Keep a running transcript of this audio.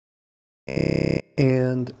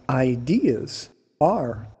And ideas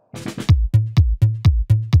are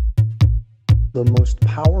the most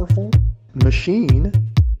powerful machine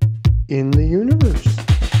in the universe.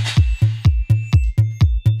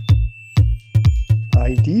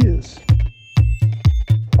 Ideas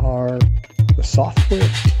are the software,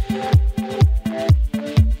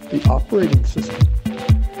 the operating system.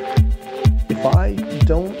 If I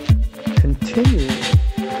don't continually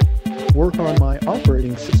work on my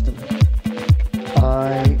operating system,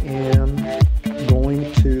 I am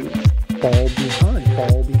going to fall behind.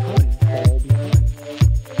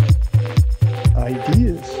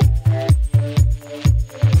 Ideas.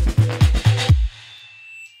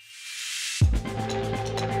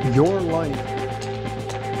 Your life,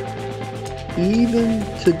 even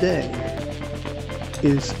today,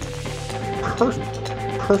 is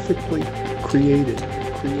perfectly created.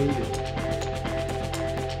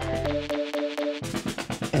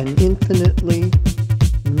 An infinitely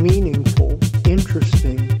meaningful,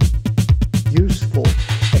 interesting, useful,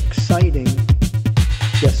 exciting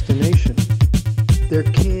destination. There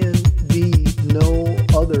can be no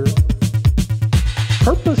other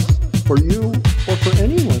purpose for you or for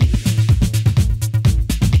anyone.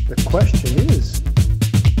 The question is,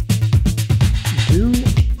 do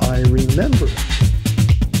I remember?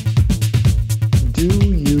 Do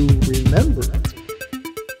you remember?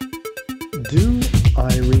 Do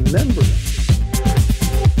I remember?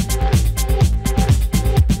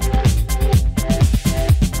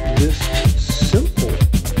 This simple,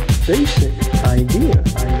 basic idea.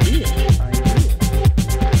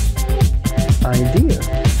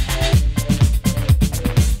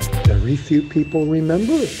 Very few people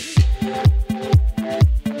remember it.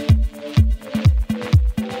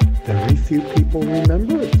 Very few people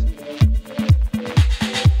remember it.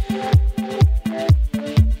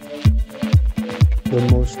 The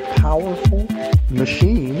most powerful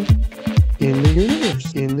machine in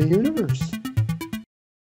the universe.